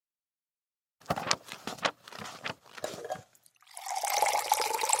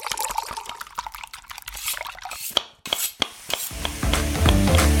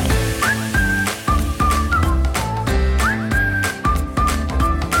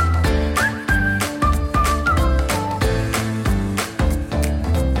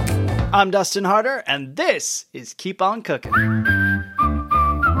I'm Dustin Harder, and this is Keep On Cooking.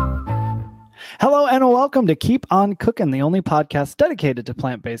 Hello and welcome to Keep On Cooking, the only podcast dedicated to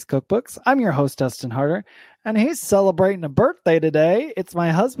plant-based cookbooks. I'm your host, Dustin Harder, and he's celebrating a birthday today. It's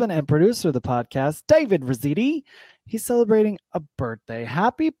my husband and producer of the podcast, David Rizzitti. He's celebrating a birthday.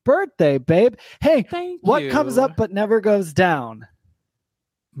 Happy birthday, babe. Hey, what comes up but never goes down?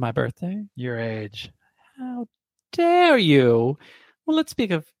 My birthday? Your age. How dare you? Well, let's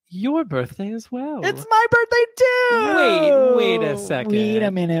speak of your birthday as well. It's my birthday too. Wait a second. Wait a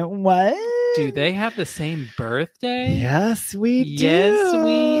minute. What? Do they have the same birthday? Yes, we do. Yes,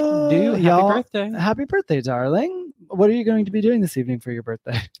 we do. Happy birthday. Happy birthday, darling. What are you going to be doing this evening for your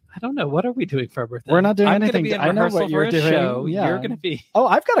birthday? I don't know. What are we doing for our birthday? We're not doing I'm anything. I know what you're doing. Show. Yeah. You're going to be. Oh,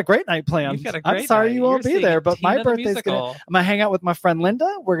 I've got a great night planned. I'm sorry you won't be there, but my birthday's I'm going to hang out with my friend Linda.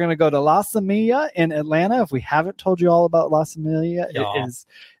 We're going to go to La Semilla in Atlanta. If we haven't told you all about La Semilla, it is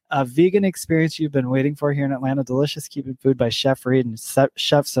a vegan experience you've been waiting for here in Atlanta. Delicious Cuban food by Chef Reed and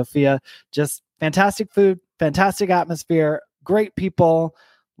Chef Sophia. Just fantastic food, fantastic atmosphere, great people.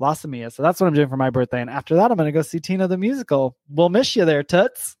 La Semilla. So that's what I'm doing for my birthday. And after that, I'm going to go see Tina the musical. We'll miss you there,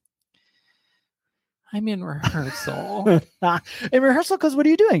 Toots. I'm in rehearsal. In rehearsal, because what are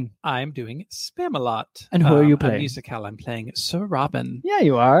you doing? I'm doing Spamalot. And who are you playing? A musical. I'm playing Sir Robin. Yeah,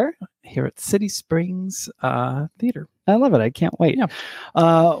 you are. Here at City Springs Theater. I love it. I can't wait. Yeah.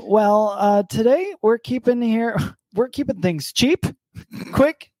 Today we're keeping things cheap,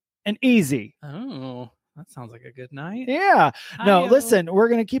 quick, and easy. Oh, that sounds like a good night. Yeah. No, listen, we're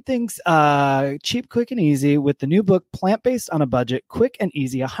going to keep things cheap, quick, and easy with the new book, Plant-Based on a Budget, Quick and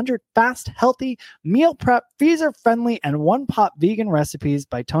Easy, 100 Fast, Healthy, Meal Prep, Freezer-Friendly, and One-Pot Vegan Recipes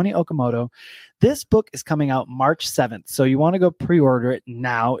by Toni Okamoto. This book is coming out March 7th, so you want to go pre-order it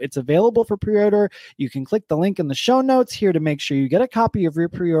now. It's available for pre-order. You can click the link in the show notes here to make sure you get a copy of your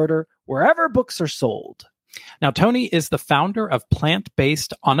pre-order wherever books are sold. Now, Toni is the founder of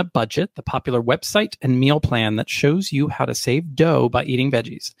Plant-Based on a Budget, the popular website and meal plan that shows you how to save dough by eating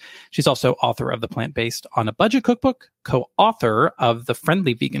veggies. She's also author of the Plant-Based on a Budget cookbook, co-author of the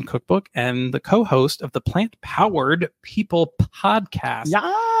Friendly Vegan cookbook, and the co-host of the Plant-Powered People podcast. Yeah,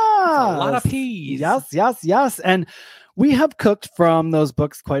 a lot of peas. Yes. And we have cooked from those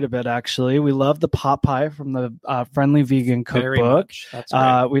books quite a bit, actually. We love the pot pie from the Friendly Vegan cookbook. Very much. That's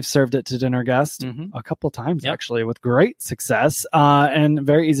right. We've served it to dinner guests a couple times, actually, with great success. And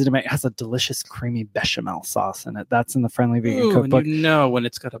very easy to make. It has a delicious, creamy bechamel sauce in it. That's in the Friendly Vegan cookbook. And you know when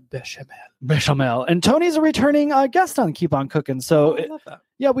it's got a bechamel. And Toni's a returning guest on Keep On Cooking. So I love that.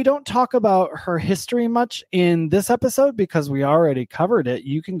 Yeah, we don't talk about her history much in this episode because we already covered it.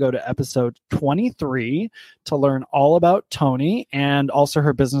 You can go to episode 23 to learn all about Toni and also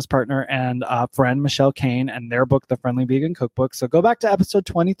her business partner and friend, Michelle Kane, and their book, The Friendly Vegan Cookbook. So go back to episode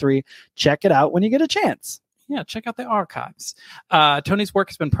 23, check it out when you get a chance. Yeah, check out the archives. Toni's work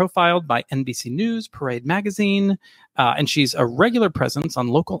has been profiled by NBC News, Parade Magazine, and she's a regular presence on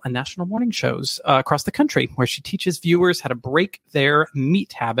local and national morning shows across the country, where she teaches viewers how to break their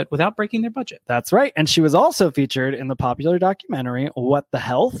meat habit without breaking their budget. That's right. And she was also featured in the popular documentary, What the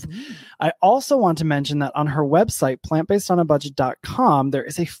Health? I also want to mention that on her website, plantbasedonabudget.com, there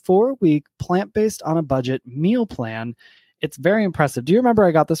is a 4-week plant-based on a budget meal plan. It's very impressive. Do you remember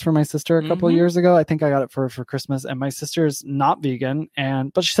I got this for my sister a couple of years ago? I think I got it for Christmas, and my sister's not vegan,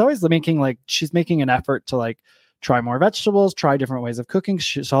 but she's always she's making an effort to try more vegetables, try different ways of cooking.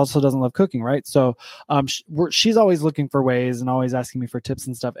 She also doesn't love cooking, right? So she's always looking for ways and always asking me for tips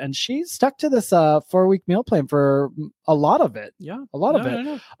and stuff. And she's stuck to this 4-week meal plan for a lot of it. Yeah. A lot of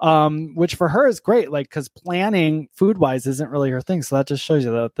it. Which for her is great, because planning food-wise isn't really her thing. So that just shows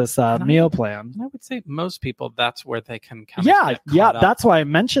you that this meal plan. I would say most people, that's where they can come. That's why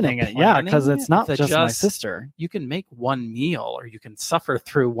I'm mentioning it. Yeah, because it's not just my sister. You can make one meal or you can suffer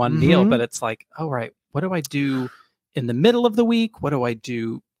through one meal, but it's like, all right, what do I do in the middle of the week? What do I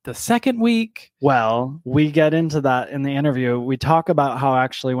do the second week? Well, we get into that in the interview. We talk about how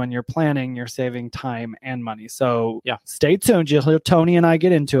actually when you're planning, you're saving time and money. So stay tuned. You'll hear Toni and I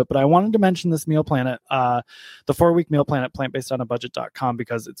get into it. But I wanted to mention this meal plan at the 4-week meal plan at plantbasedonabudget.com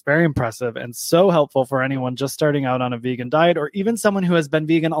because it's very impressive and so helpful for anyone just starting out on a vegan diet or even someone who has been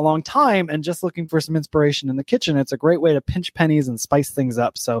vegan a long time and just looking for some inspiration in the kitchen. It's a great way to pinch pennies and spice things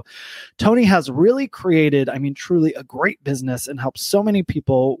up. So Toni has really created, truly a great business and helped so many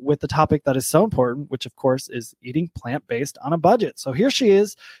people with the topic that is so important, which of course is eating plant-based on a budget. So here she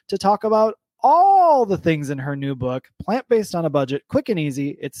is to talk about all the things in her new book, Plant-Based on a Budget, Quick and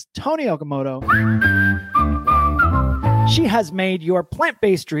Easy. It's Toni Okamoto. She has made your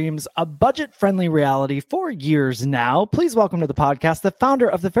plant-based dreams a budget-friendly reality for years now. Please welcome to the podcast the founder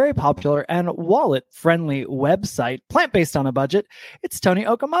of the very popular and wallet-friendly website, Plant-Based on a Budget. It's Toni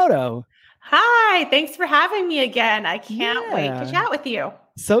Okamoto. Hi, thanks for having me again. I can't wait to chat with you.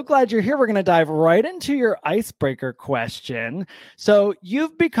 So glad you're here. We're going to dive right into your icebreaker question. So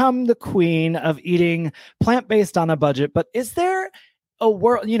you've become the queen of eating plant-based on a budget, but is there a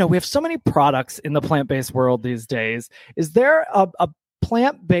world, we have so many products in the plant-based world these days. Is there a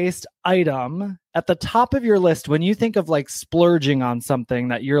plant-based item at the top of your list when you think of like splurging on something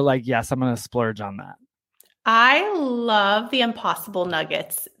that you're like, yes, I'm going to splurge on that? I love the Impossible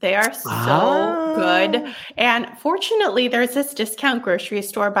Nuggets. They are so good. And fortunately, there's this discount grocery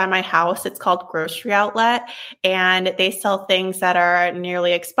store by my house. It's called Grocery Outlet. And they sell things that are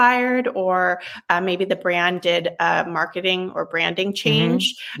nearly expired, or maybe the brand did a marketing or branding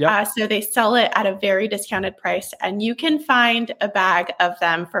change. Mm-hmm. Yep. So they sell it at a very discounted price. And you can find a bag of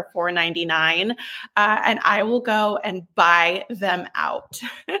them for $4.99. And I will go and buy them out.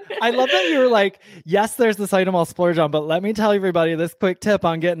 I love that you were like, yes, there's this item I'll splurge on, but let me tell everybody this quick tip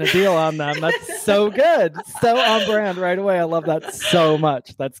on getting a deal on them. That's so good. So on brand right away. I love that so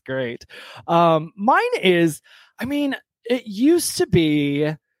much. That's great. Mine is, it used to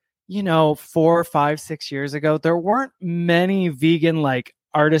be, 4, 5, 6 years ago, there weren't many vegan like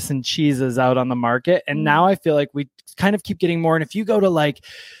artisan cheeses out on the market. And now I feel like we kind of keep getting more. And if you go to like,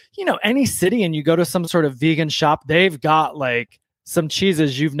 any city and you go to some sort of vegan shop, they've got like some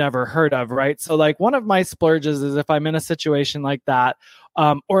cheeses you've never heard of, right? So like one of my splurges is if I'm in a situation like that,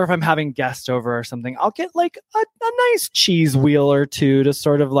 or if I'm having guests over or something, I'll get like a nice cheese wheel or two to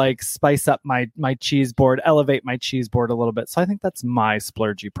sort of like spice up my cheese board, elevate my cheese board a little bit. So I think that's my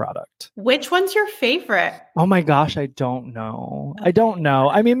splurgy product. Which one's your favorite? Oh my gosh, I don't know. Okay. I don't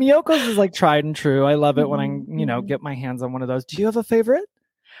know. Miyoko's is like tried and true. I love it when I, get my hands on one of those. Do you have a favorite?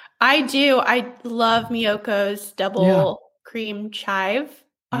 I do. I love Miyoko's double cream chive.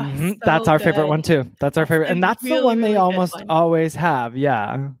 Oh, so that's our good. favorite one too. That's our favorite. And that's really, the one they almost always have.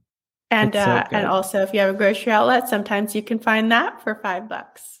 Yeah. And and also if you have a grocery outlet, sometimes you can find that for $5.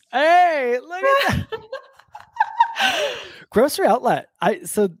 Hey, look at that. Grocery outlet.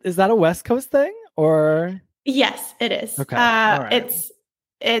 So is that a West Coast thing or? Yes, it is. Okay. Right.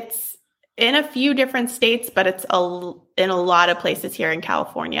 It's in a few different states, but it's in a lot of places here in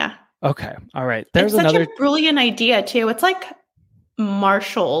California. Okay. All right. There's such a brilliant idea too. It's like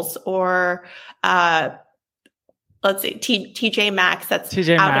Marshall's or let's see, TJ Maxx. That's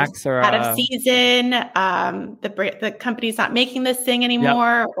TJ Maxx out of season. The company's not making this thing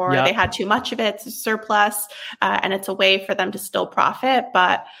anymore, or they had too much of it, it's a surplus, and it's a way for them to still profit,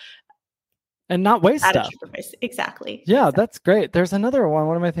 and not waste stuff. Exactly. Yeah, exactly. That's great. There's another one.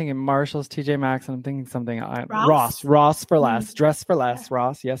 What am I thinking? Marshall's, TJ Maxx, and I'm thinking something. Ross for less. Dress for less. Yeah.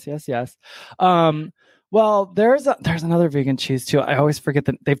 Ross. Yes. Well, there's another vegan cheese too. I always forget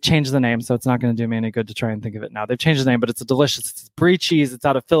that they've changed the name, so it's not going to do me any good to try and think of it now. They've changed the name, but it's it's brie cheese. It's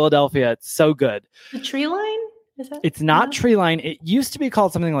out of Philadelphia. It's so good. The Tree Line? Is that? It's not Tree Line. It used to be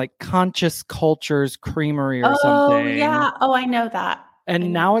called something like Conscious Cultures Creamery or something. Oh, yeah. Oh, I know that.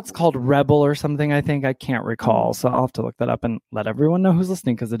 And now it's called Rebel or something, I think. I can't recall. So I'll have to look that up and let everyone know who's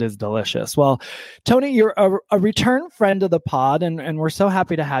listening because it is delicious. Well, Toni, you're a return friend of the pod, and we're so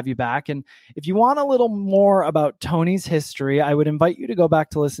happy to have you back. And if you want a little more about Toni's history, I would invite you to go back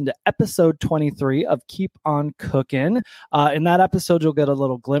to listen to episode 23 of Keep On Cooking. In that episode, you'll get a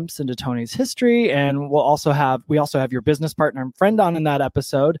little glimpse into Toni's history. And we also have your business partner and friend on in that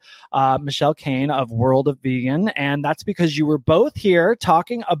episode, Michelle Kane of World of Vegan. And that's because you were both here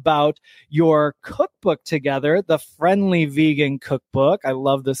talking about your cookbook together, the Friendly Vegan Cookbook. I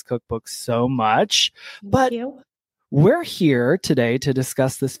love this cookbook so much. But we're here today to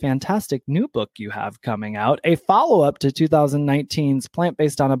discuss this fantastic new book you have coming out, a follow-up to 2019's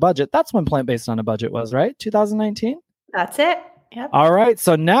Plant-Based on a Budget. That's when Plant-Based on a Budget was, right? 2019? That's it. Yep. All right.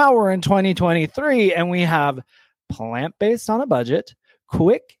 So now we're in 2023 and we have Plant-Based on a Budget,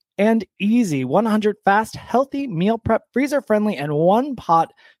 quick and easy 100 fast, healthy, meal prep, freezer friendly, and one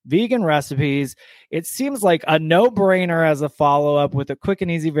pot vegan recipes. It seems like a no-brainer as a follow-up with a quick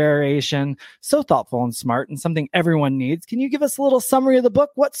and easy variation. So thoughtful and smart, and something everyone needs. Can you give us a little summary of the book?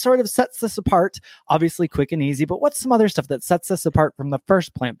 What sort of sets this apart? Obviously quick and easy, but what's some other stuff that sets this apart from the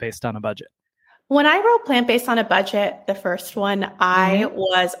first Plant-Based on a Budget? When I wrote Plant Based on a Budget, the first one, I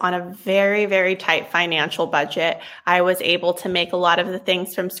was on a very, very tight financial budget. I was able to make a lot of the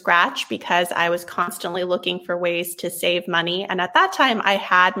things from scratch because I was constantly looking for ways to save money. And at that time, I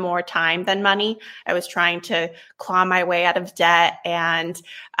had more time than money. I was trying to claw my way out of debt, and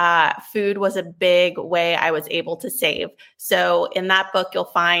food was a big way I was able to save. So in that book, you'll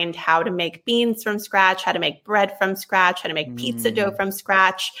find how to make beans from scratch, how to make bread from scratch, how to make pizza dough from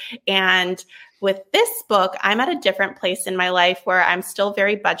scratch. And with this book, I'm at a different place in my life where I'm still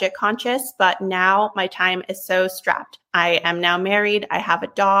very budget conscious, but now my time is so strapped. I am now married. I have a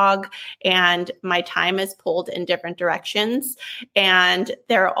dog, and my time is pulled in different directions. And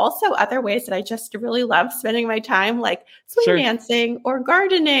there are also other ways that I just really love spending my time, like swing dancing or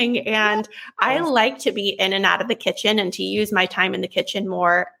gardening. And I like to be in and out of the kitchen and to use my time in the kitchen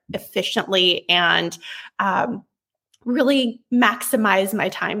more efficiently and really maximize my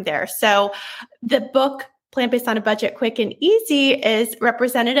time there. So the book, Plant Based on a Budget, Quick and Easy, is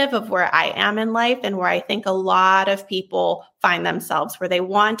representative of where I am in life and where I think a lot of people find themselves, where they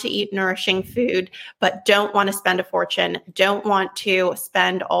want to eat nourishing food, but don't want to spend a fortune, don't want to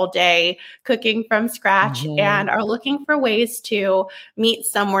spend all day cooking from scratch, and are looking for ways to meet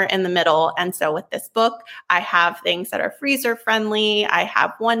somewhere in the middle. And so with this book, I have things that are freezer friendly. I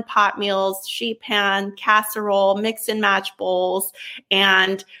have one pot meals, sheet pan, casserole, mix and match bowls,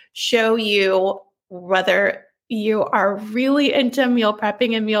 and show you whether you are really into meal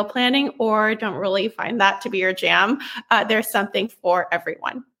prepping and meal planning or don't really find that to be your jam. There's something for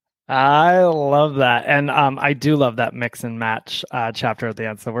everyone. I love that. And I do love that mix and match chapter at the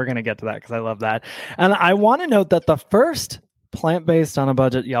end. So we're going to get to that because I love that. And I want to note that the first Plant Based on a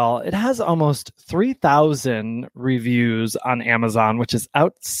Budget, y'all, it has almost 3,000 reviews on Amazon, which is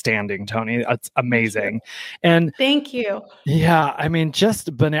outstanding, Toni. It's amazing. And thank you. Yeah, I mean,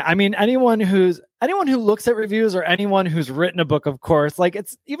 just banana. I mean, anyone who looks at reviews, or anyone who's written a book, of course, like,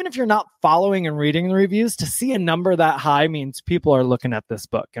 it's, even if you're not following and reading the reviews, to see a number that high means people are looking at this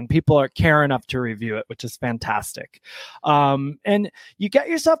book and people care enough to review it, which is fantastic. And you get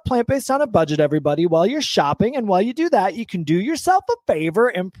yourself Plant Based on a Budget, everybody, while you're shopping. And while you do that, you can do yourself a favor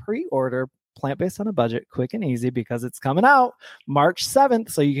and pre-order Plant Based on a Budget, Quick and Easy, because it's coming out March 7th.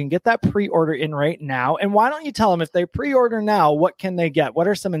 So you can get that pre-order in right now. And why don't you tell them, if they pre-order now, what can they get? What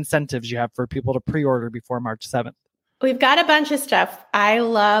are some incentives you have for people to pre-order before March 7th? We've got a bunch of stuff. I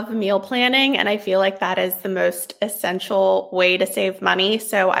love meal planning, and I feel like that is the most essential way to save money.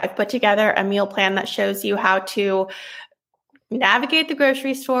 So I've put together a meal plan that shows you how to navigate the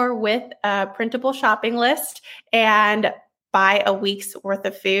grocery store with a printable shopping list and buy a week's worth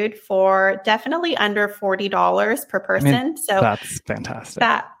of food for definitely under $40 per person. I mean, so that's fantastic.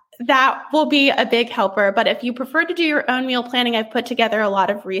 That will be a big helper. But if you prefer to do your own meal planning, I've put together a lot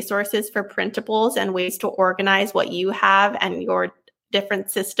of resources for printables and ways to organize what you have and your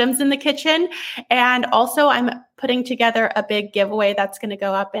different systems in the kitchen. And also, I'm putting together a big giveaway that's going to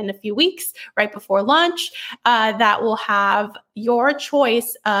go up in a few weeks, right before lunch, that will have your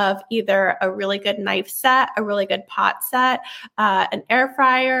choice of either a really good knife set, a really good pot set, an air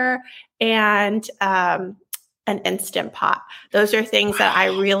fryer, and an Instant Pot. Those are things that I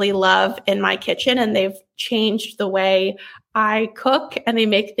really love in my kitchen, and they've changed the way I cook, and they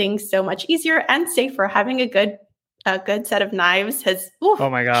make things so much easier and safer. Having a good set of knives has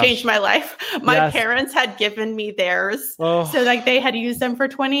changed my life. My parents had given me theirs. So like they had used them for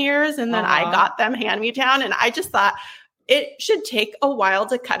 20 years, and then I got them hand-me-down, and I just thought it should take a while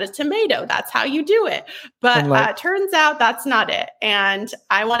to cut a tomato. That's how you do it. But turns out that's not it. And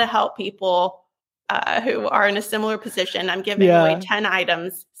I want to help people who are in a similar position. I'm giving away 10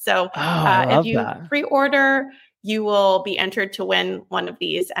 items. So if you pre-order, you will be entered to win one of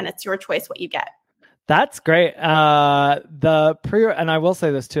these, and it's your choice what you get. That's great. And I will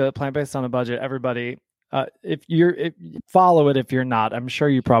say this too, Plant Based on a Budget, everybody, if you follow it, if you're not, I'm sure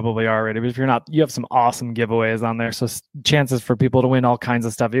you probably are already, but if you're not, you have some awesome giveaways on there. So chances for people to win all kinds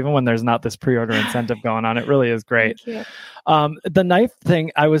of stuff, even when there's not this pre-order incentive going on, it really is great. Thank you. The knife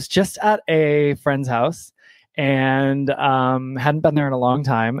thing, I was just at a friend's house and hadn't been there in a long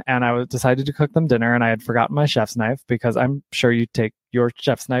time, and I decided to cook them dinner, and I had forgotten my chef's knife, because I'm sure you take your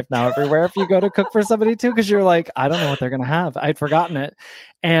chef's knife now everywhere if you go to cook for somebody too, because you're like, I don't know what they're gonna have. I'd forgotten it,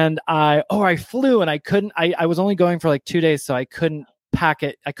 and I flew, and I couldn't. I was only going for like 2 days, so I couldn't pack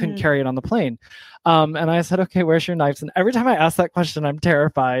it. I couldn't carry it on the plane. And I said, okay, where's your knives? And every time I ask that question, I'm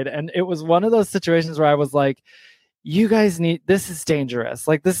terrified. And it was one of those situations where I was like, you guys this is dangerous.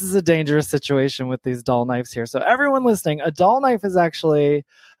 Like, this is a dangerous situation with these dull knives here. So everyone listening, a dull knife is actually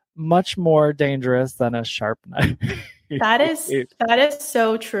much more dangerous than a sharp knife. That is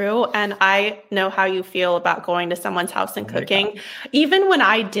so true. And I know how you feel about going to someone's house and cooking. Even when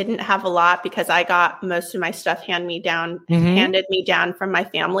I didn't have a lot, because I got most of my stuff handed me down from my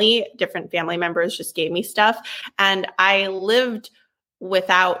family, different family members just gave me stuff. And I lived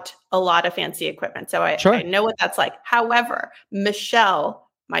without a lot of fancy equipment. So I know what that's like. However,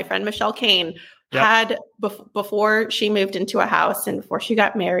 my friend Michelle Kane, had before she moved into a house and before she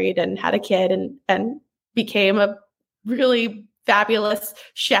got married and had a kid and became a really fabulous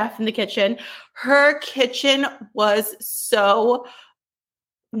chef in the kitchen, her kitchen was so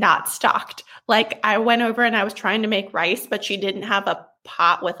not stocked. Like, I went over and I was trying to make rice, but she didn't have a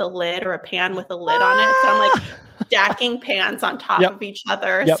pot with a lid or a pan with a lid on it. So I'm like stacking pans on top of each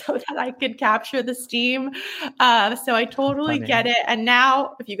other so that I could capture the steam. So I totally get it. And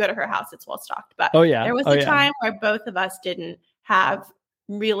now if you go to her house, it's well stocked. But there was a time where both of us didn't have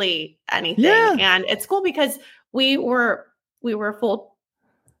really anything. And it's cool because we were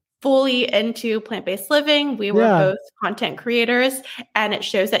fully into plant-based living. We were both content creators, and it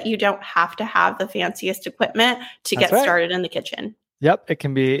shows that you don't have to have the fanciest equipment to get started in the kitchen. Yep, it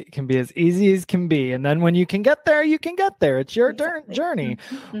can be as easy as can be. And then when you can get there, you can get there. It's your journey.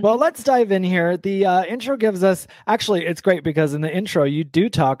 Well, let's dive in here. The intro gives us, actually, it's great because in the intro, you do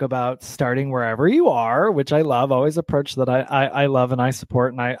talk about starting wherever you are, which I love, always approach that I love and I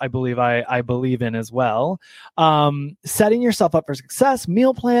support and I believe in as well. Setting yourself up for success,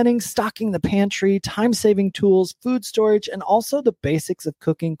 meal planning, stocking the pantry, time-saving tools, food storage, and also the basics of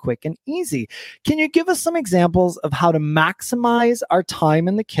cooking quick and easy. Can you give us some examples of how to maximize our time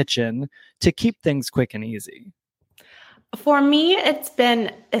in the kitchen to keep things quick and easy? For me, it's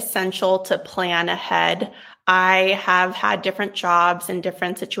been essential to plan ahead. I have had different jobs and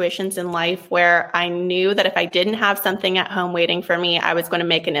different situations in life where I knew that if I didn't have something at home waiting for me, I was going to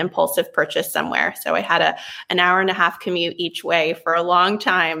make an impulsive purchase somewhere. So I had an hour and a half commute each way for a long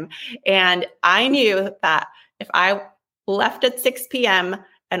time. And I knew that if I left at 6 p.m.,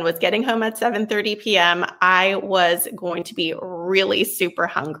 and was getting home at 7:30 p.m., I was going to be really super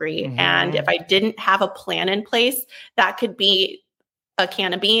hungry. And if I didn't have a plan in place, that could be a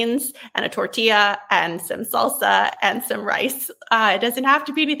can of beans and a tortilla and some salsa and some rice. It doesn't have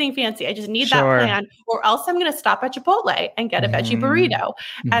to be anything fancy. I just need that plan, or else I'm going to stop at Chipotle and get a veggie burrito.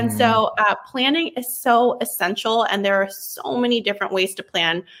 And so planning is so essential. And there are so many different ways to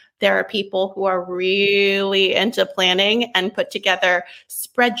plan. There are people who are really into planning and put together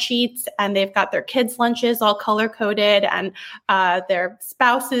spreadsheets, and they've got their kids' lunches all color-coded and their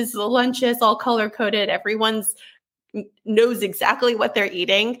spouses' lunches all color-coded. Everyone's knows exactly what they're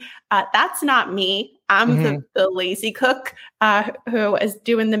eating. That's not me. I'm the lazy cook who is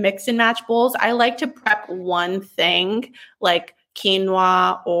doing the mix and match bowls. I like to prep one thing like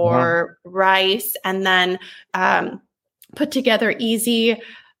quinoa or rice, and then put together easy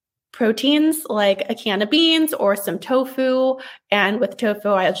proteins like a can of beans or some tofu. And with tofu,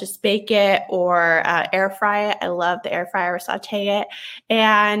 I'll just bake it or air fry it. I love the air fryer, or saute it,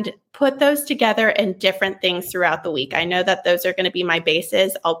 and put those together in different things throughout the week. I know that those are going to be my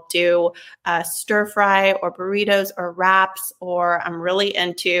bases. I'll do stir fry or burritos or wraps, or I'm really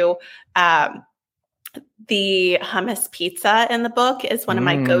into the hummus pizza in the book is one of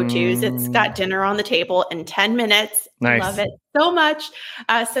my go-tos. It's got dinner on the table in 10 minutes. Nice. Love it so much.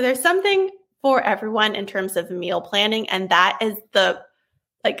 So there's something for everyone in terms of meal planning. And that is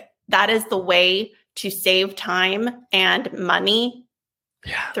the way to save time and money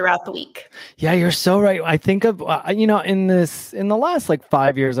throughout the week. Yeah, you're so right. I think of, in the last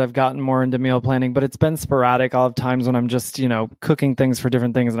 5 years, I've gotten more into meal planning, but it's been sporadic. I'll have times when I'm just, cooking things for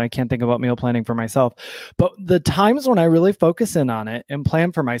different things and I can't think about meal planning for myself. But the times when I really focus in on it and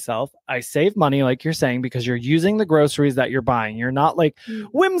plan for myself, I save money, like you're saying, because you're using the groceries that you're buying. You're not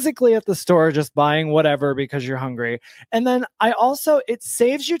whimsically at the store just buying whatever because you're hungry. And then it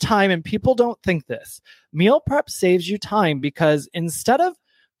saves you time, and people don't think this. Meal prep saves you time because instead of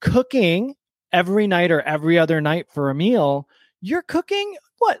cooking every night or every other night for a meal, you're cooking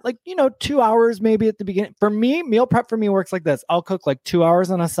 2 hours maybe at the beginning. For me, meal prep for me works like this. I'll cook 2 hours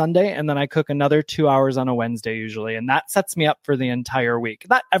on a Sunday, and then I cook another 2 hours on a Wednesday usually. And that sets me up for the entire week.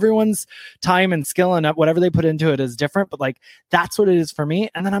 Not everyone's time and skill and whatever they put into it is different, but that's what it is for me.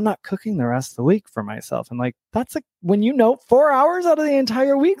 And then I'm not cooking the rest of the week for myself. And that's when 4 hours out of the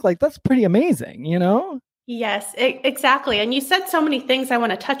entire week, that's pretty amazing, Yes, exactly. And you said so many things I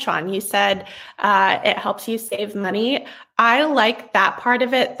want to touch on. You said it helps you save money. I like that part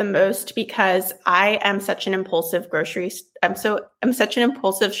of it the most because I am such an impulsive I'm such an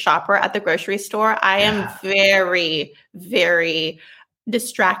impulsive shopper at the grocery store. I am very, very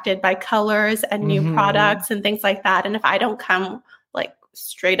distracted by colors and new products and things like that. And if I don't come like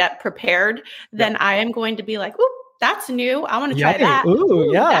straight up prepared, then I am going to be like, ooh, that's new. I want to try that. Ooh,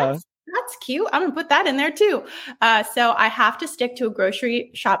 yeah. That's cute. I'm going to put that in there too. So I have to stick to a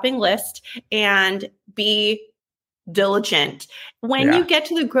grocery shopping list and be diligent. When you get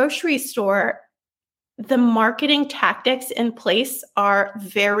to the grocery store, the marketing tactics in place are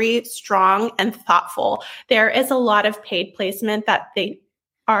very strong and thoughtful. There is a lot of paid placement that they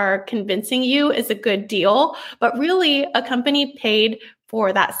are convincing you is a good deal, but really a company paid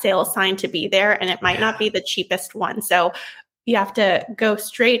for that sales sign to be there, and it might not be the cheapest one. So you have to go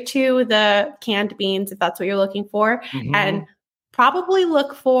straight to the canned beans if that's what you're looking for, and probably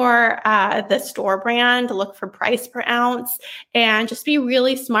look for the store brand, look for price per ounce, and just be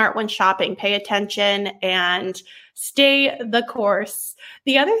really smart when shopping. Pay attention and stay the course.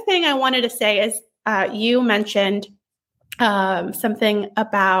 The other thing I wanted to say is you mentioned something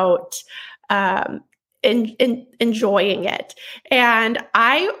about enjoying it. And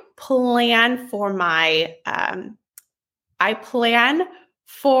I plan for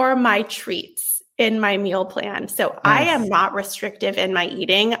my treats in my meal plan. So I am not restrictive in my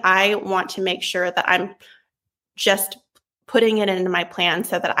eating. I want to make sure that I'm just putting it into my plan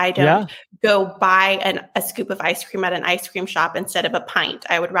so that I don't go buy a scoop of ice cream at an ice cream shop instead of a pint.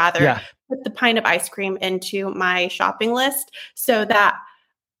 I would rather put the pint of ice cream into my shopping list so that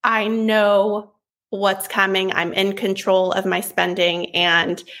I know what's coming. I'm in control of my spending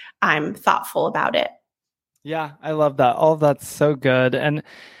and I'm thoughtful about it. Yeah, I love that. All of that's so good. And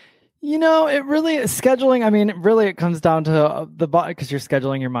it really scheduling. I mean, really, it comes down to because you're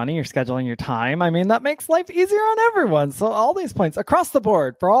scheduling your money, you're scheduling your time. I mean, that makes life easier on everyone. So all these points across the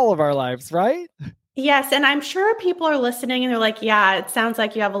board for all of our lives, right? Yes. And I'm sure people are listening and they're like, yeah, it sounds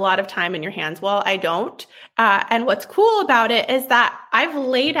like you have a lot of time in your hands. Well, I don't. And what's cool about it is that I've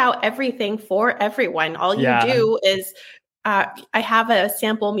laid out everything for everyone. All you do is I have a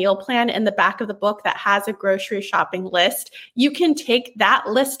sample meal plan in the back of the book that has a grocery shopping list. You can take that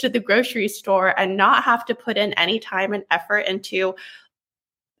list to the grocery store and not have to put in any time and effort into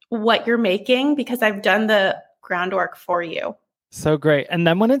what you're making because I've done the groundwork for you. So great. And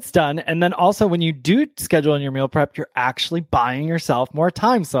then when it's done, and then also when you do schedule in your meal prep, you're actually buying yourself more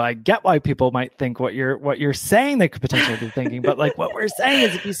time. So I get why people might think what you're saying they could potentially be thinking, but like what we're saying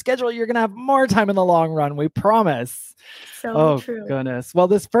is if you schedule, you're going to have more time in the long run. We promise. So true. Goodness. Well,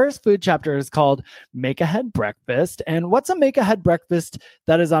 this first food chapter is called Make Ahead Breakfast. And what's a make ahead breakfast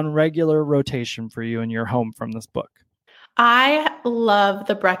that is on regular rotation for you in your home from this book? I love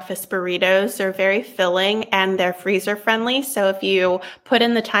the breakfast burritos. They're very filling and they're freezer friendly. So if you put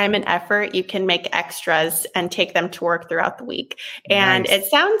in the time and effort, you can make extras and take them to work throughout the week. And it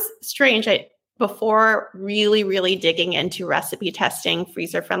sounds strange. Before really, really digging into recipe testing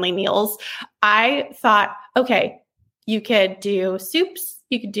freezer friendly meals, I thought, okay, you could do soups,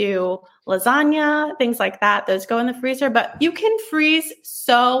 you could do lasagna, things like that. Those go in the freezer, but you can freeze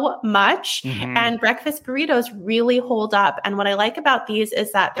so much and breakfast burritos really hold up. And what I like about these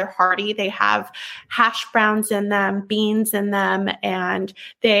is that they're hearty. They have hash browns in them, beans in them, and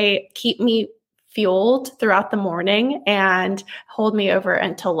they keep me fueled throughout the morning and hold me over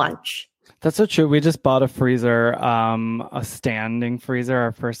until lunch. That's so true. We just bought a freezer, a standing freezer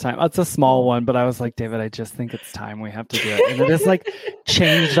our first time. It's a small one, but I was like, David, I just think it's time we have to do it. And it just like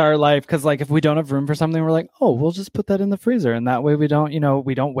changed our life. Cause like if we don't have room for something, we're like, oh, we'll just put that in the freezer. And that way we don't,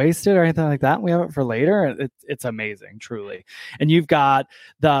 we don't waste it or anything like that. We have it for later. It's amazing, truly. And you've got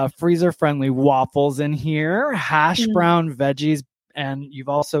the freezer friendly waffles in here, hash brown veggies, and you've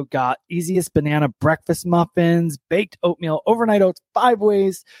also got easiest banana breakfast muffins, baked oatmeal, overnight oats 5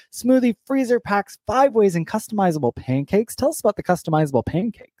 ways, smoothie freezer packs 5 ways, and customizable pancakes. Tell us about the customizable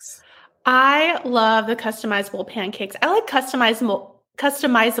pancakes. I love the customizable pancakes. I like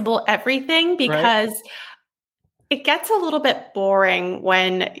customizable everything because it gets a little bit boring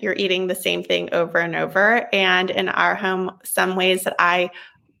when you're eating the same thing over and over. And in our home, some ways that I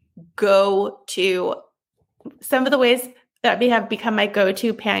go to, some of the ways that have become my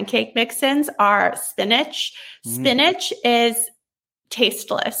go-to pancake mix-ins are spinach. Spinach is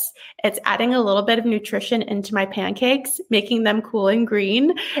tasteless. It's adding a little bit of nutrition into my pancakes, making them cool and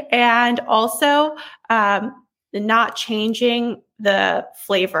green, and also not changing the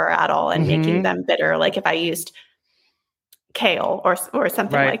flavor at all and making them bitter, like if I used kale or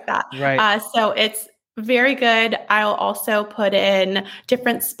something like that. So it's very good. I'll also put in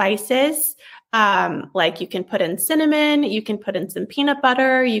different spices. Like you can put in cinnamon, you can put in some peanut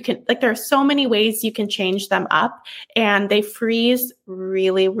butter, there are so many ways you can change them up and they freeze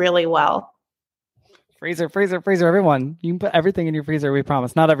really, really well. Freezer, freezer, freezer. Everyone, you can put everything in your freezer. We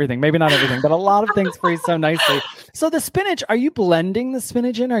promise. Not everything, maybe not everything, but a lot of things freeze so nicely. So the spinach, are you blending the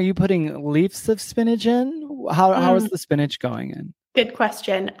spinach in? Are you putting leaves of spinach in? How is the spinach going in? Good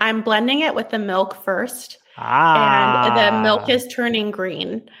question. I'm blending it with the milk first. And the milk is turning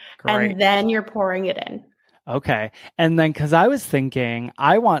green. Great. And then you're pouring it in. Okay. And then, because I was thinking,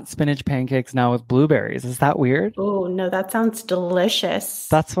 I want spinach pancakes now with blueberries. Is that weird? Oh, no, that sounds delicious.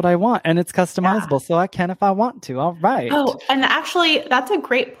 That's what I want. And it's customizable. So I can if I want to. All right. Oh, and actually, that's a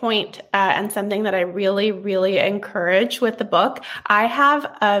great point, and something that I really, really encourage with the book. I have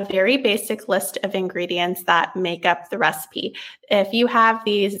a very basic list of ingredients that make up the recipe. If you have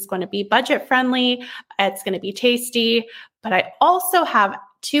these, it's going to be budget friendly. It's going to be tasty. But I also have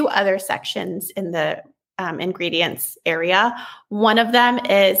 2 other sections in the ingredients area. One of them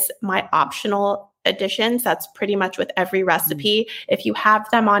is my optional additions. That's pretty much with every recipe. If you have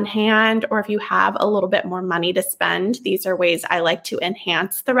them on hand or if you have a little bit more money to spend, these are ways I like to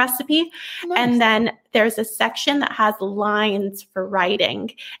enhance the recipe. Nice. And then there's a section that has lines for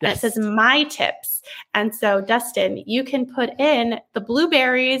writing, and it says my tips. And so, Dustin, you can put in the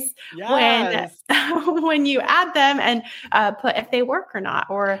blueberries when you add them and put if they work or not.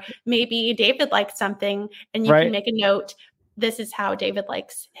 Or maybe David likes something and you can make a note. This is how David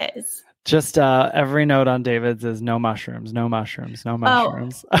likes his. Just every note on David's is no mushrooms, no mushrooms, no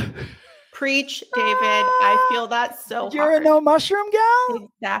mushrooms. Oh, preach, David. I feel that so hard. You're a no mushroom gal?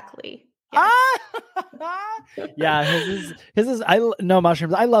 Exactly. Yes. Yeah, his is no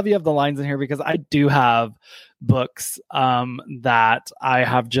mushrooms. I love you have the lines in here because I do have books that I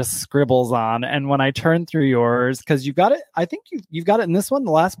have just scribbles on, and when I turn through yours, because you got it, I think you've got it in this one,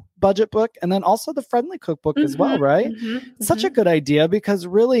 the last budget book, and then also the friendly cookbook as well, right? Such a good idea, because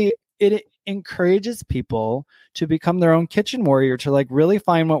really it encourages people to become their own kitchen warrior, to like really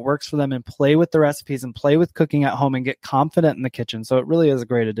find what works for them and play with the recipes and play with cooking at home and get confident in the kitchen. So it really is a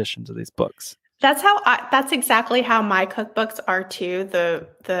great addition to these books. That's exactly how my cookbooks are too.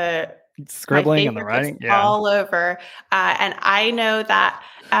 The scribbling and the writing all over. And I know that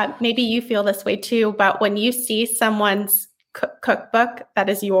maybe you feel this way too, but when you see someone's cookbook that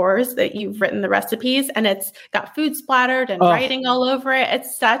is yours, that you've written the recipes and it's got food splattered and writing all over it,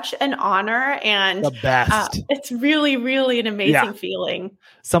 it's such an honor, and the best. It's really, really an amazing feeling.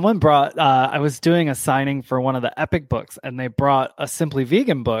 Someone brought, I was doing a signing for one of the Epic books, and they brought a Simply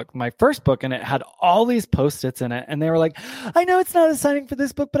Vegan book, my first book, and it had all these Post-its in it. And they were like, I know it's not a signing for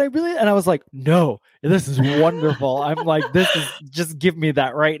this book, but and I was like, no, this is wonderful. I'm like, just give me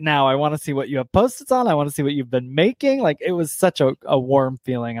that right now. I want to see what you have Post-its on. I want to see what you've been making. Like, it was such a warm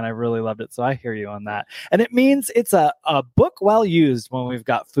feeling, and I really loved it. So I hear you on that. And it means it's a book well used when we've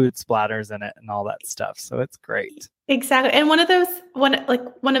got food splatters in it and all that stuff. So it's great. Exactly. And one of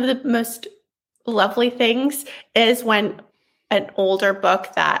the most lovely things is when an older book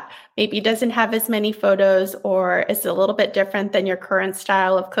that maybe doesn't have as many photos or is a little bit different than your current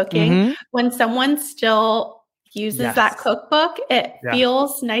style of cooking, when someone still uses that cookbook, it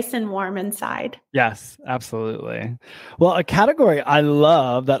feels nice and warm inside. Yes, absolutely. Well, a category I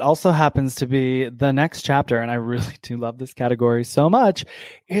love that also happens to be the next chapter, and I really do love this category so much,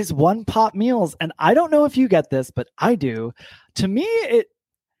 is one pot meals. And I don't know if you get this, but I do. To me, it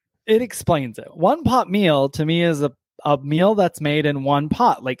explains it. One pot meal to me is a meal that's made in one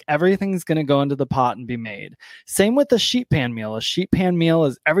pot. Like, everything's going to go into the pot and be made. Same with the sheet pan meal. A sheet pan meal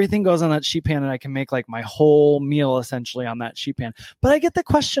is everything goes on that sheet pan, and I can make like my whole meal essentially on that sheet pan. But I get the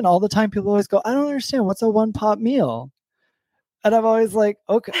question all the time. People always go, I don't understand. What's a one pot meal? And I'm always like,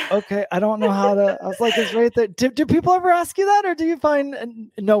 okay, I don't know how to. I was like, it's right there. Do people ever ask you that, or do you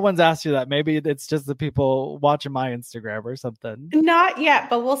find no one's asked you that? Maybe it's just the people watching my Instagram or something. Not yet,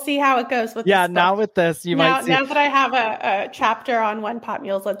 but we'll see how it goes with this book. Now with this, might see. Now that I have a chapter on one pot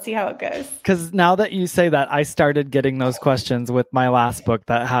meals, let's see how it goes. Because now that you say that, I started getting those questions with my last book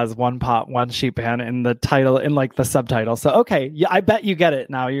that has one pot, one sheet pan in the title, in like the subtitle. So, okay, I bet you get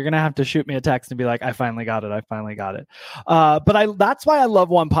it now. You're going to have to shoot me a text and be like, I finally got it. But that's why I love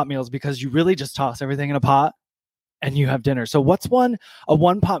one pot meals, because you really just toss everything in a pot and you have dinner. So what's a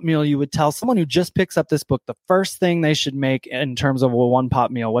one pot meal you would tell someone who just picks up this book the first thing they should make in terms of a one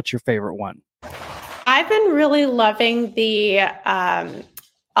pot meal? What's your favorite one? I've been really loving the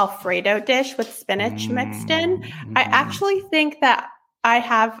Alfredo dish with spinach mixed in. I actually think that I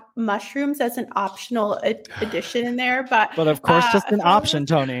have mushrooms as an optional addition in there, but of course, just an option,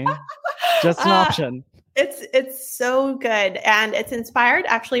 Toni. Just an option. It's so good. And it's inspired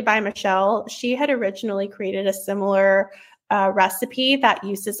actually by Michelle. She had originally created a similar recipe that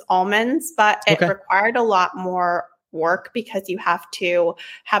uses almonds, but it required a lot more work because you have to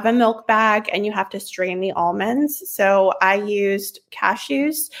have a milk bag and you have to strain the almonds. So I used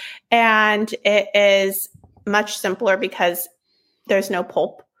cashews, and it is much simpler because there's no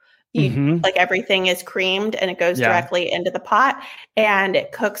pulp. Like everything is creamed and it goes directly into the pot, and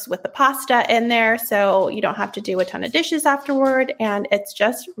it cooks with the pasta in there. So you don't have to do a ton of dishes afterward. And it's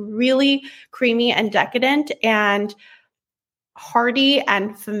just really creamy and decadent and hearty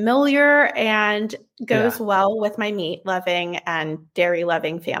and familiar, and goes well with my meat loving and dairy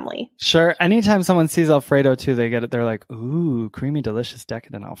loving family. Sure. Anytime someone sees Alfredo too, they get it. They're like, ooh, creamy, delicious,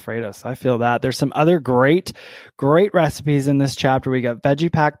 decadent Alfredo. So I feel that. There's some other great recipes in this chapter. We got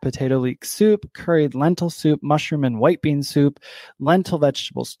veggie pack potato leek soup, curried lentil soup, mushroom and white bean soup, lentil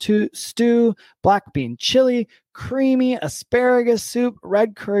vegetables stew, black bean chili, creamy asparagus soup,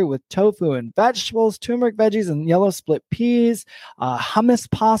 red curry with tofu and vegetables, turmeric veggies and yellow split peas, hummus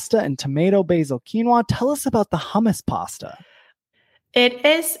pasta and tomato basil quinoa. Tell us about the hummus pasta. It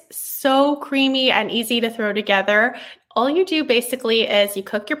is so creamy and easy to throw together. All you do basically is you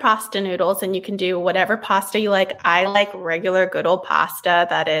cook your pasta noodles, and you can do whatever pasta you like. I like regular good old pasta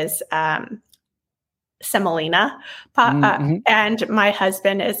that is semolina. And my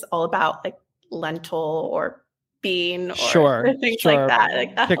husband is all about like lentil or bean or things like that.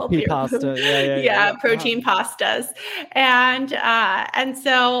 Like the chickpea pasta. Yeah, protein pastas. And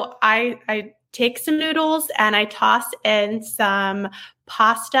so I take some noodles and I toss in some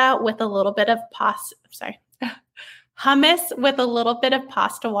pasta with a little bit of hummus with a little bit of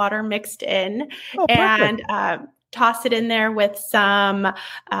pasta water mixed in, and toss it in there with some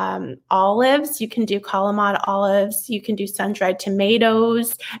olives. You can do Kalamata olives. You can do sun-dried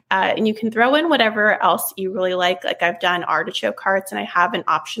tomatoes. And you can throw in whatever else you really like. Like I've done artichoke hearts, and I have an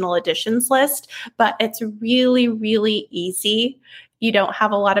optional additions list. But it's really, really easy. You don't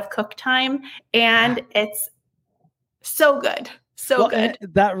have a lot of cook time. And it's so good. So good.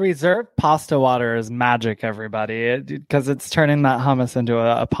 That reserved pasta water is magic, everybody, because it's turning that hummus into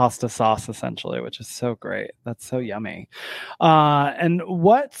a pasta sauce essentially, which is so great. That's so yummy. And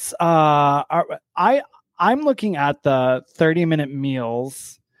what's I'm looking at the 30-minute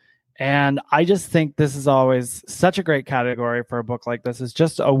meals, and I just think this is always such a great category for a book like this. It's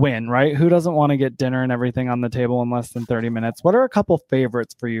just a win, right? Who doesn't want to get dinner and everything on the table in less than 30 minutes? What are a couple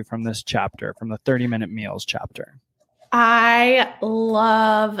favorites for you from this chapter, from the 30-minute meals chapter? I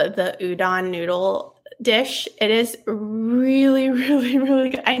love the udon noodle dish. It is really, really,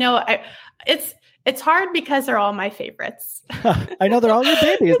 really good. I know it's hard because they're all my favorites. I know they're all your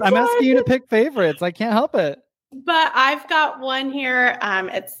babies. I'm asking you to pick favorites. I can't help it. But I've got one here.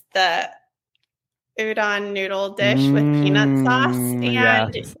 It's the udon noodle dish with peanut sauce.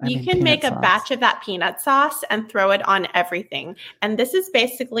 And you can make a batch of that peanut sauce and throw it on everything. And this is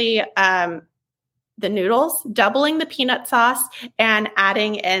basically the noodles, doubling the peanut sauce and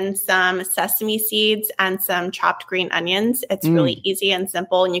adding in some sesame seeds and some chopped green onions. It's really easy and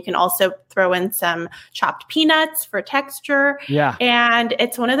simple. And you can also throw in some chopped peanuts for texture. Yeah. And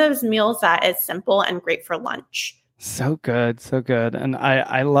it's one of those meals that is simple and great for lunch. So good. So good. And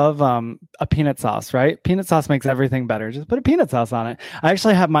I love a peanut sauce, right? Peanut sauce makes everything better. Just put a peanut sauce on it. I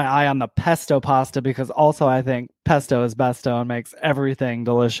actually have my eye on the pesto pasta because also I think pesto is besto and makes everything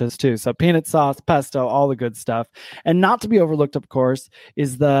delicious too. So peanut sauce, pesto, all the good stuff. And not to be overlooked, of course,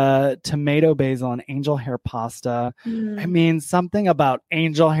 is the tomato basil and angel hair pasta. I mean, something about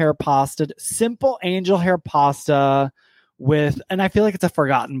angel hair pasta, simple angel hair pasta and I feel like it's a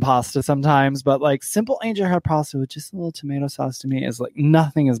forgotten pasta sometimes, but like simple angel hair pasta with just a little tomato sauce to me is like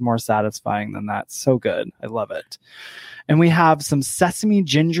nothing is more satisfying than that. So good. I love it. And we have some sesame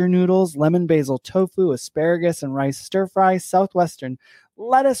ginger noodles, lemon basil tofu, asparagus and rice stir fry, southwestern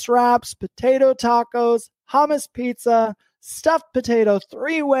lettuce wraps, potato tacos, hummus pizza, stuffed potato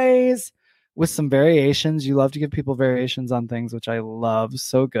 3 ways with some variations. You love to give people variations on things, which I love.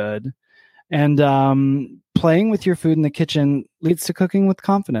 So good. And playing with your food in the kitchen leads to cooking with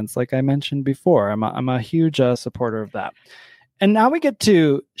confidence, like I mentioned before. I'm a huge supporter of that. And now we get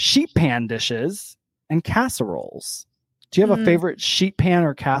to sheet pan dishes and casseroles. Do you have a favorite sheet pan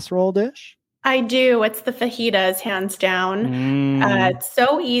or casserole dish? I do. It's the fajitas, hands down. It's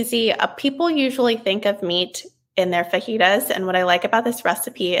so easy. People usually think of meat in their fajitas. And what I like about this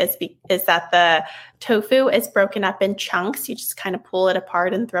recipe is that the tofu is broken up in chunks. You just kind of pull it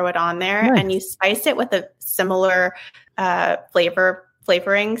apart and throw it on there. Nice. And you spice it with a similar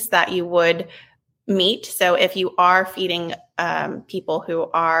flavorings that you would meat. So if you are feeding people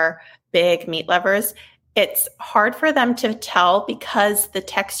who are big meat lovers, it's hard for them to tell because the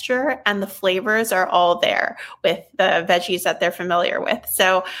texture and the flavors are all there with the veggies that they're familiar with.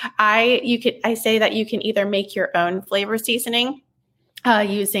 So I say that you can either make your own flavor seasoning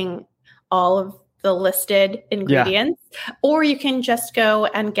using all of the listed ingredients, or you can just go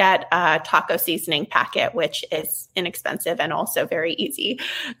and get a taco seasoning packet, which is inexpensive and also very easy.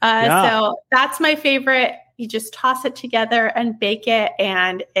 So that's my favorite. You just toss it together and bake it,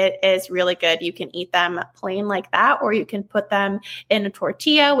 and it is really good. You can eat them plain like that, or you can put them in a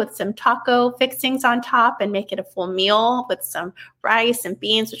tortilla with some taco fixings on top and make it a full meal with some rice and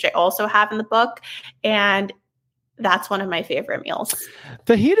beans, which I also have in the book. And that's one of my favorite meals.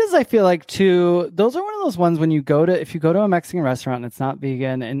 Fajitas, I feel like too, those are one of those ones when if you go to a Mexican restaurant and it's not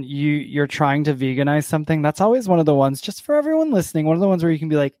vegan and you're trying to veganize something, that's always one of the ones, just for everyone listening, one of the ones where you can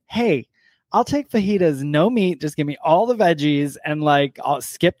be like, hey, I'll take fajitas, no meat, just give me all the veggies, and like I'll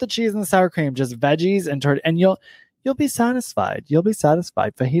skip the cheese and the sour cream, just veggies and you'll be satisfied. You'll be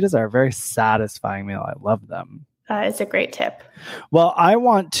satisfied. Fajitas are a very satisfying meal. I love them. It's a great tip. Well, I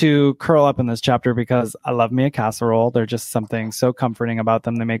want to curl up in this chapter because I love me a casserole. They're just something so comforting about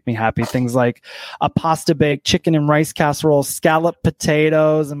them. They make me happy. Things like a pasta baked chicken and rice casserole, scalloped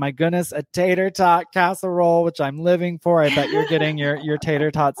potatoes, and my goodness, a tater tot casserole, which I'm living for. I bet you're getting your tater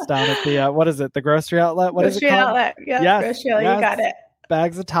tots down at the, what is it? The grocery outlet? What is it called? Outlet. Yeah, yes, grocery outlet. You got it.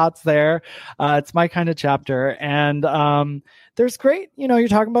 Bags of tots there. It's my kind of chapter. And there's great, you're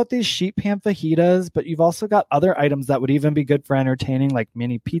talking about these sheet pan fajitas, but you've also got other items that would even be good for entertaining, like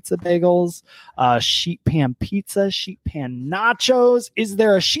mini pizza bagels, sheet pan pizza, sheet pan nachos. Is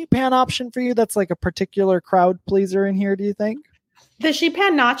there a sheet pan option for you that's like a particular crowd pleaser in here, do you think? The sheet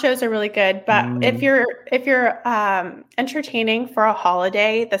pan nachos are really good, but if you're entertaining for a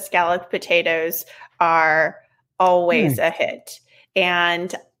holiday, the scalloped potatoes are always a hit.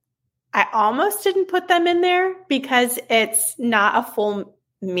 And I almost didn't put them in there because it's not a full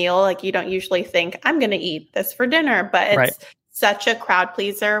meal. Like you don't usually think I'm going to eat this for dinner, but it's such a crowd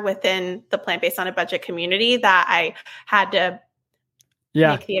pleaser within the plant-based on a budget community that I had to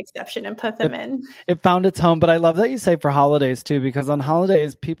make the exception and put them in. It found its home, but I love that you say for holidays too, because on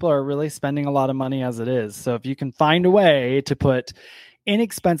holidays, people are really spending a lot of money as it is. So if you can find a way to put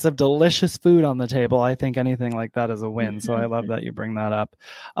inexpensive, delicious food on the table, I think anything like that is a win. So I love that you bring that up.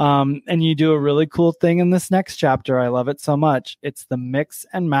 And you do a really cool thing in this next chapter. I love it so much. It's the mix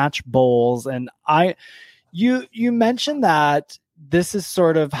and match bowls. And you mentioned that this is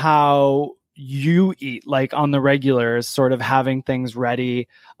sort of how you eat, like on the regulars, sort of having things ready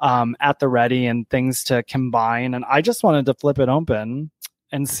at the ready and things to combine. And I just wanted to flip it open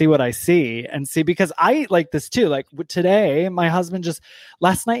and see what I see, because I eat like this too. Like today, my husband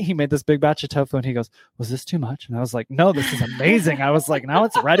last night he made this big batch of tofu and he goes, was this too much? And I was like, no, this is amazing. I was like, now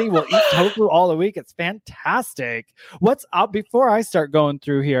it's ready. We'll eat tofu all the week. It's fantastic. What's up before I start going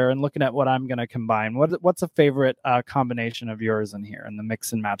through here and looking at what I'm going to combine? What's a favorite combination of yours in here in the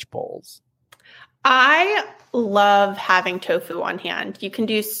mix and match bowls? I love having tofu on hand. You can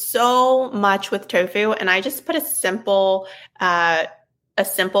do so much with tofu, and I just put a simple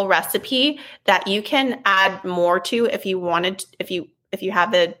recipe that you can add more to if you wanted, if you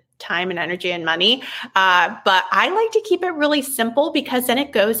have the time and energy and money. But I like to keep it really simple because then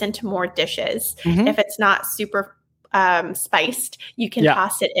it goes into more dishes. If it's not super spiced, you can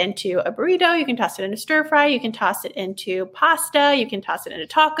toss it into a burrito, you can toss it into stir fry, you can toss it into pasta, you can toss it into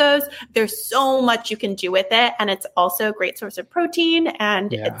tacos. There's so much you can do with it. And it's also a great source of protein,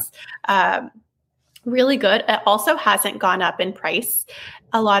 and it's really good. It also hasn't gone up in price.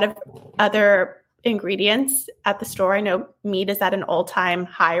 A lot of other ingredients at the store, I know meat is at an all-time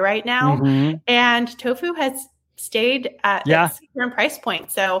high right now, and tofu has stayed at its current price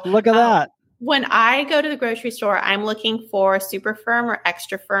point. So look at that. When I go to the grocery store, I'm looking for super firm or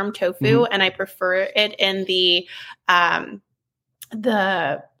extra firm tofu, and I prefer it in the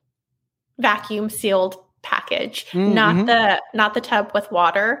vacuum sealed package, not the tub with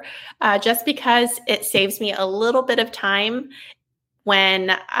water, just because it saves me a little bit of time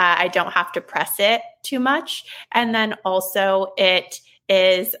when I don't have to press it too much. And then also it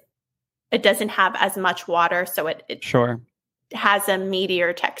doesn't have as much water, so it has a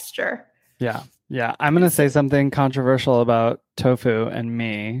meatier texture. Yeah. I'm going to say something controversial about tofu and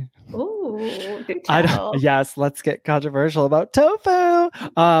me. Ooh, do tell. Yes, let's get controversial about tofu.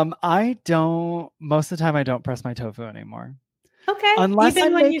 Most of the time I don't press my tofu anymore. Okay. Unless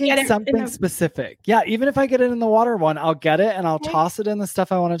I'm making something specific. Yeah, even if I get it in the water one, I'll get it and I'll toss it in the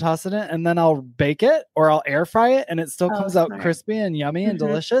stuff I want to toss it in, and then I'll bake it or I'll air fry it, and it still comes out crispy and yummy and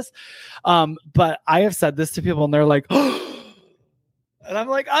delicious. But I have said this to people and they're like, And I'm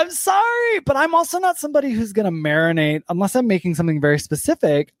like, I'm sorry, but I'm also not somebody who's going to marinate unless I'm making something very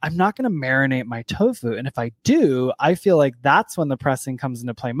specific. I'm not going to marinate my tofu. And if I do, I feel like that's when the pressing comes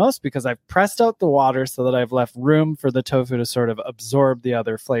into play most, because I've pressed out the water so that I've left room for the tofu to sort of absorb the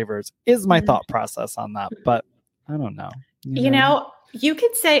other flavors, is my thought process on that. But I don't know. You know, you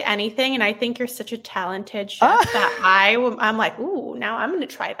could say anything, and I think you're such a talented chef that I'm like, ooh, now I'm going to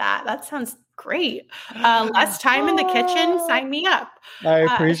try that. That sounds great. Less time in the kitchen, sign me up. I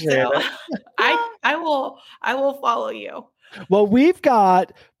appreciate it. I will follow you. Well, we've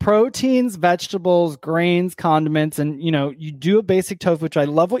got proteins, vegetables, grains, condiments, and, you do a basic tofu, which I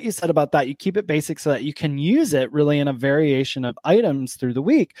love what you said about that. You keep it basic so that you can use it really in a variation of items through the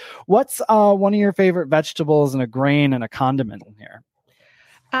week. What's one of your favorite vegetables and a grain and a condiment in here?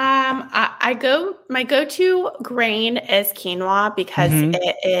 My go-to grain is quinoa because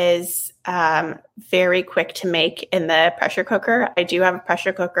it is very quick to make in the pressure cooker. I do have a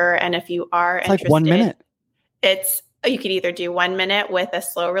pressure cooker, and if you are interested, like 1 minute. You could either do 1 minute with a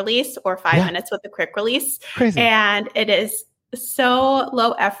slow release or 5 minutes with a quick release. Crazy. And it is so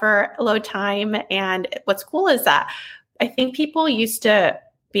low effort, low time. And what's cool is that I think people used to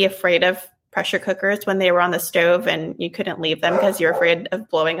be afraid of pressure cookers when they were on the stove and you couldn't leave them because you're afraid of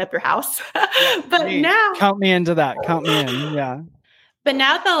blowing up your house. But now count me into that. Count me in. Yeah. But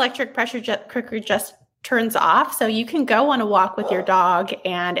now the electric pressure cooker just turns off. So you can go on a walk with your dog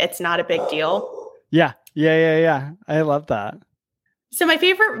and it's not a big deal. Yeah. I love that. So my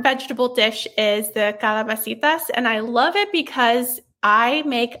favorite vegetable dish is the calabacitas, and I love it because I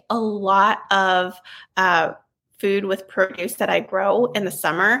make a lot of food with produce that I grow in the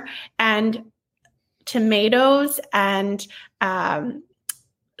summer, and tomatoes and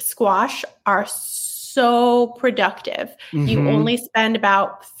squash are so productive. You only spend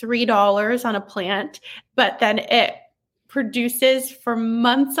about $3 on a plant, but then it produces for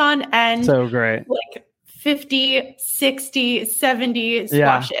months on end. So great. Like 50, 60, 70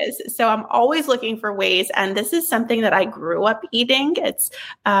 squashes. Yeah. So I'm always looking for ways. And this is something that I grew up eating. It's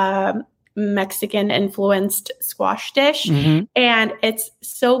Mexican influenced squash dish. And it's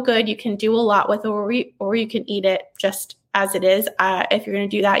so good. You can do a lot with it, or you can eat it just as it is. If you're going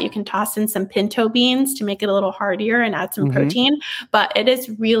to do that, you can toss in some pinto beans to make it a little heartier and add some protein. But it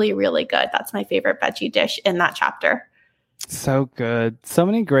is really, really good. That's my favorite veggie dish in that chapter. So good. So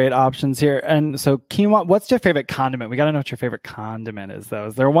many great options here. And so quinoa, what's your favorite condiment? We got to know what your favorite condiment is, though.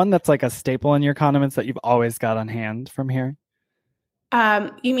 Is there one that's like a staple in your condiments that you've always got on hand from here?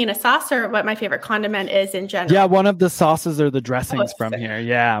 You mean a sauce, or what my favorite condiment is in general? Yeah, one of the sauces or the dressings from here.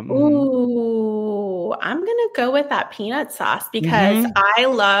 Yeah. Ooh, I'm going to go with that peanut sauce because I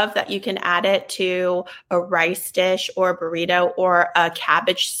love that you can add it to a rice dish or a burrito or a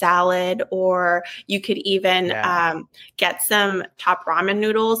cabbage salad, or you could even get some top ramen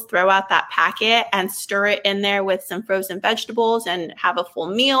noodles, throw out that packet and stir it in there with some frozen vegetables and have a full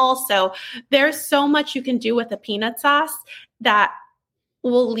meal. So there's so much you can do with a peanut sauce that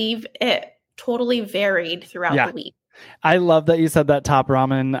will leave it totally varied throughout the week. I love that you said that top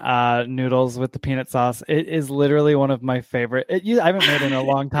ramen noodles with the peanut sauce. It is literally one of my favorite. I haven't made it in a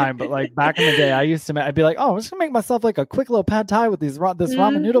long time, but like back in the day, I used to I'd be like, oh, I'm just gonna make myself like a quick little pad thai with this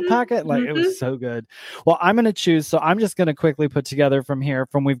ramen noodle packet. Like it was so good. Well, I'm gonna choose. So I'm just gonna quickly put together from here.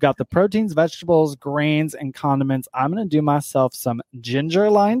 We've got the proteins, vegetables, grains, and condiments. I'm gonna do myself some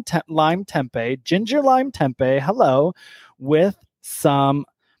ginger lime tempeh. Hello, with some.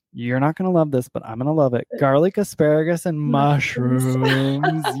 You're not going to love this, but I'm going to love it. Garlic, asparagus, and mushrooms.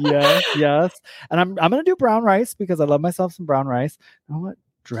 Yes. And I'm going to do brown rice because I love myself some brown rice. You know what?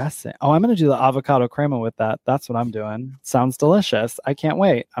 Dressing. Oh, I'm going to do the avocado crema with that. That's what I'm doing. Sounds delicious. I can't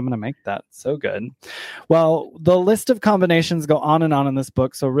wait. I'm going to make that. So good. Well, the list of combinations go on and on in this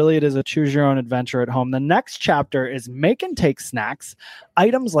book. So really it is a choose your own adventure at home. The next chapter is make and take snacks.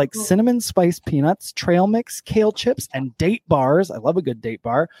 Items like cinnamon spice peanuts, trail mix, kale chips, and date bars. I love a good date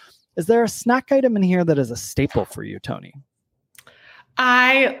bar. Is there a snack item in here that is a staple for you, Toni?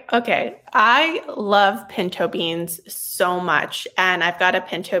 I love pinto beans so much, and I've got a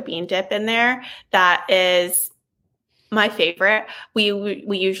pinto bean dip in there that is my favorite. We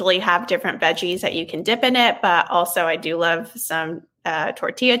usually have different veggies that you can dip in it, but also I do love some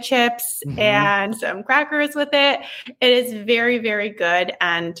tortilla chips and some crackers with it. It is very, very good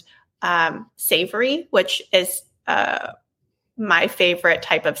and savory, which is my favorite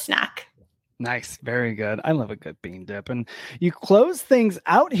type of snack. Nice. Very good. I love a good bean dip. And you close things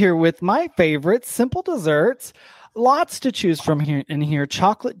out here with my favorite, simple desserts. Lots to choose from here in here.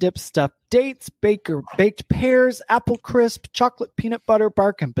 Chocolate dip stuffed dates, baked pears, apple crisp, chocolate peanut butter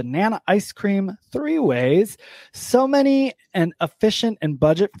bark, and banana ice cream. 3 ways. So many and efficient and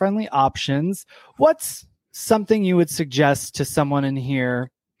budget-friendly options. What's something you would suggest to someone in here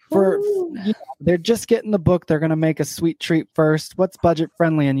for they're just getting the book, they're going to make a sweet treat first? What's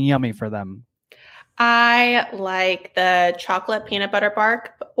budget-friendly and yummy for them? I like the chocolate peanut butter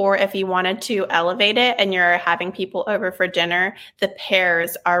bark, or if you wanted to elevate it and you're having people over for dinner, the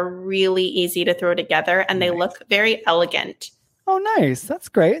pears are really easy to throw together and they look very elegant. Oh, nice. That's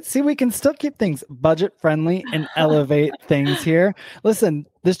great. See, we can still keep things budget friendly and elevate things here. Listen,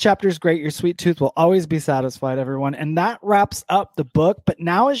 this chapter is great. Your sweet tooth will always be satisfied, everyone. And that wraps up the book. But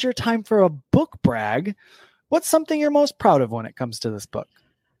now is your time for a book brag. What's something you're most proud of when it comes to this book?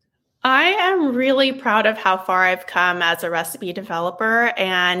 I am really proud of how far I've come as a recipe developer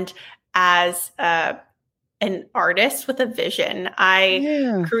and as an artist with a vision.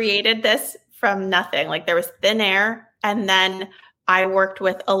 I created this from nothing. Like, there was thin air, and then I worked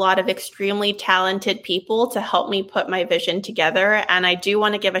with a lot of extremely talented people to help me put my vision together. And I do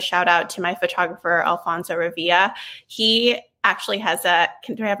want to give a shout out to my photographer, Alfonso Revilla. He actually has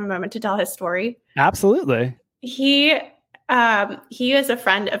do I have a moment to tell his story? Absolutely. He is a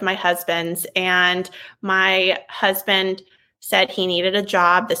friend of my husband's, and my husband said he needed a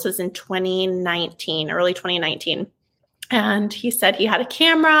job. This was in early 2019. And he said he had a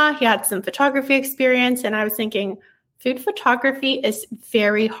camera, he had some photography experience. And I was thinking, food photography is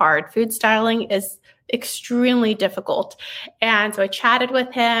very hard. Food styling is extremely difficult. And so I chatted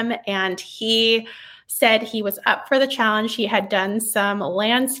with him, and he said he was up for the challenge. He had done some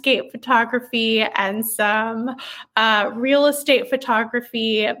landscape photography and some real estate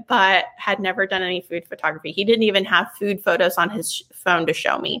photography, but had never done any food photography. He didn't even have food photos on his phone to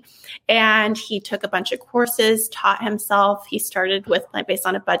show me. And he took a bunch of courses, taught himself. He started with Plant-Based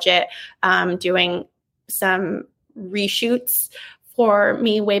on a Budget, doing some reshoots for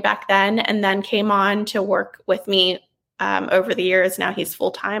me way back then, and then came on to work with me over the years. Now he's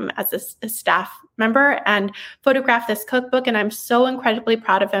full-time as a staff member and photographed this cookbook. And I'm so incredibly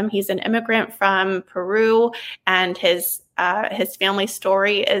proud of him. He's an immigrant from Peru, and his family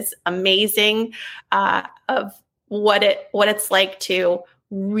story is amazing, of what it's like to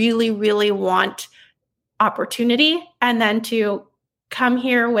really, really want opportunity, and then to come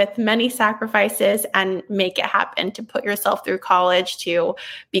here with many sacrifices and make it happen, to put yourself through college, to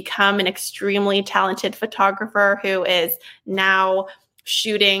become an extremely talented photographer who is now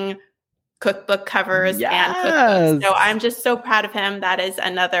shooting cookbook covers and cookbooks. So I'm just so proud of him. That is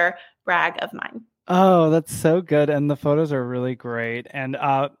another brag of mine. Oh, that's so good. And the photos are really great. And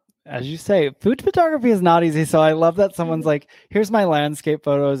as you say, food photography is not easy. So I love that someone's like, here's my landscape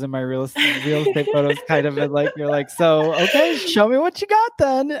photos and my real estate photos, kind of like, you're like, so, okay, show me what you got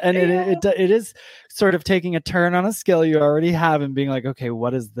then. And it is sort of taking a turn on a skill you already have and being like, okay, what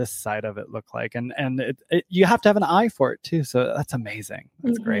does this side of it look like? And you have to have an eye for it too. So that's amazing.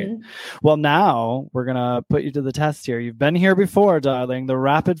 That's great. Well, now we're going to put you to the test here. You've been here before, darling. The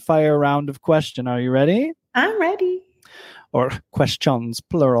rapid fire round of question. Are you ready? I'm ready. Or questions,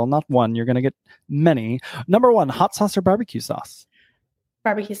 plural, not one. You're going to get many. Number 1, hot sauce or barbecue sauce?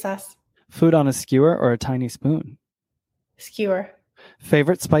 Barbecue sauce. Food on a skewer or a tiny spoon? Skewer.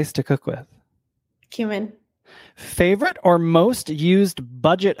 Favorite spice to cook with? Cumin. Favorite or most used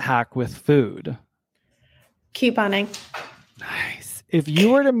budget hack with food? Couponing. Nice. If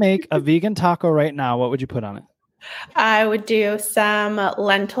you were to make a vegan taco right now, what would you put on it? I would do some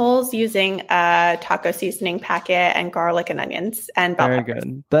lentils using a taco seasoning packet and garlic and onions and bell peppers. Very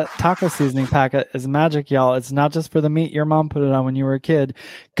good. That taco seasoning packet is magic, y'all. It's not just for the meat. Your mom put it on when you were a kid.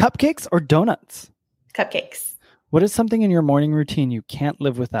 Cupcakes or donuts? Cupcakes. What is something in your morning routine you can't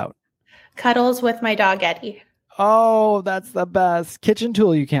live without? Cuddles with my dog, Eddie. Oh, that's the best. Kitchen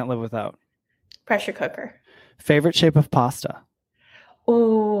tool you can't live without? Pressure cooker. Favorite shape of pasta?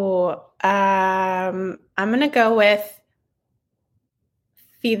 Ooh, I'm going to go with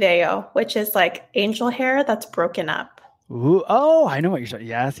fideo, which is like angel hair that's broken up. Ooh, oh, I know what you're saying.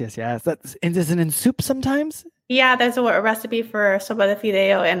 Yes. Is it in soup sometimes? Yeah, there's a recipe for sopa de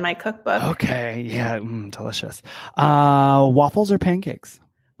fideo in my cookbook. Okay, yeah, delicious. Waffles or pancakes?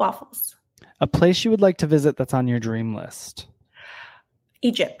 Waffles. A place you would like to visit that's on your dream list?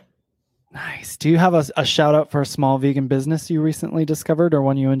 Egypt. Nice. Do you have a shout out for a small vegan business you recently discovered or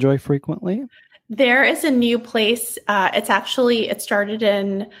one you enjoy frequently? There is a new place. It started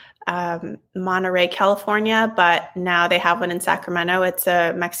in Monterey, California, but now they have one in Sacramento. It's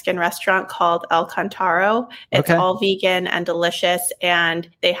a Mexican restaurant called El Cantaro. It's all vegan and delicious. And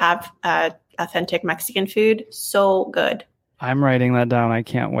they have authentic Mexican food. So good. I'm writing that down. I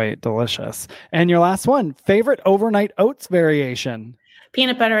can't wait. Delicious. And your last one, favorite overnight oats variation?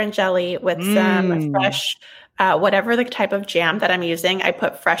 Peanut butter and jelly with some fresh, whatever the type of jam that I'm using. I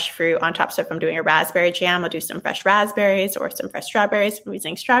put fresh fruit on top. So if I'm doing a raspberry jam, I'll do some fresh raspberries or some fresh strawberries. If I'm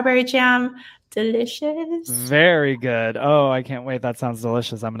using strawberry jam, delicious. Very good. Oh, I can't wait. That sounds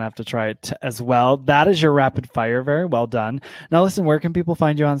delicious. I'm going to have to try it as well. That is your rapid fire. Very well done. Now listen, where can people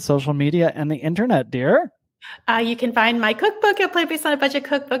find you on social media and the internet, dear? You can find my cookbook at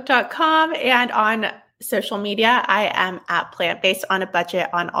plantbasedonabudgetcookbook.com, and on social media, I am at Plant Based on a Budget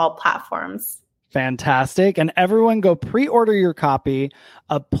on all platforms. Fantastic. And everyone go pre-order your copy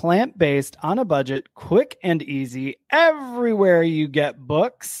of Plant Based on a Budget, quick and easy, everywhere you get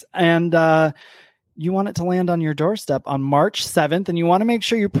books. And you want it to land on your doorstep on March 7th. And you want to make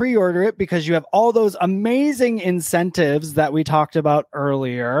sure you pre-order it because you have all those amazing incentives that we talked about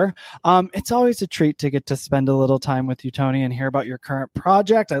earlier. It's always a treat to get to spend a little time with you, Toni, and hear about your current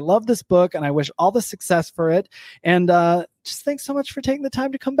project. I love this book and I wish all the success for it. And just thanks so much for taking the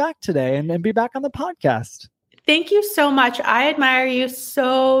time to come back today and be back on the podcast. Thank you so much. I admire you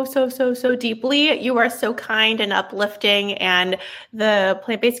so deeply. You are so kind and uplifting, and the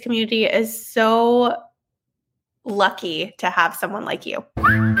plant-based community is so lucky to have someone like you.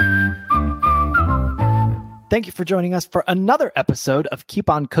 Thank you for joining us for another episode of Keep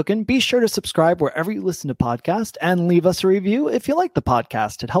On Cooking. Be sure to subscribe wherever you listen to podcasts and leave us a review if you like the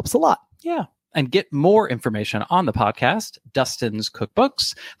podcast. It helps a lot. Yeah. And get more information on the podcast, Dustin's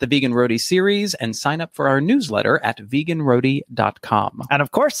cookbooks, the Vegan Roadie series, and sign up for our newsletter at veganroadie.com. And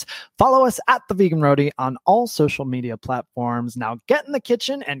of course, follow us at The Vegan Roadie on all social media platforms. Now get in the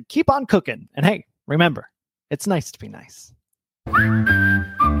kitchen and keep on cooking. And hey, remember, it's nice to be nice.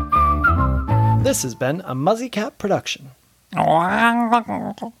 This has been a Muzzy Cat production.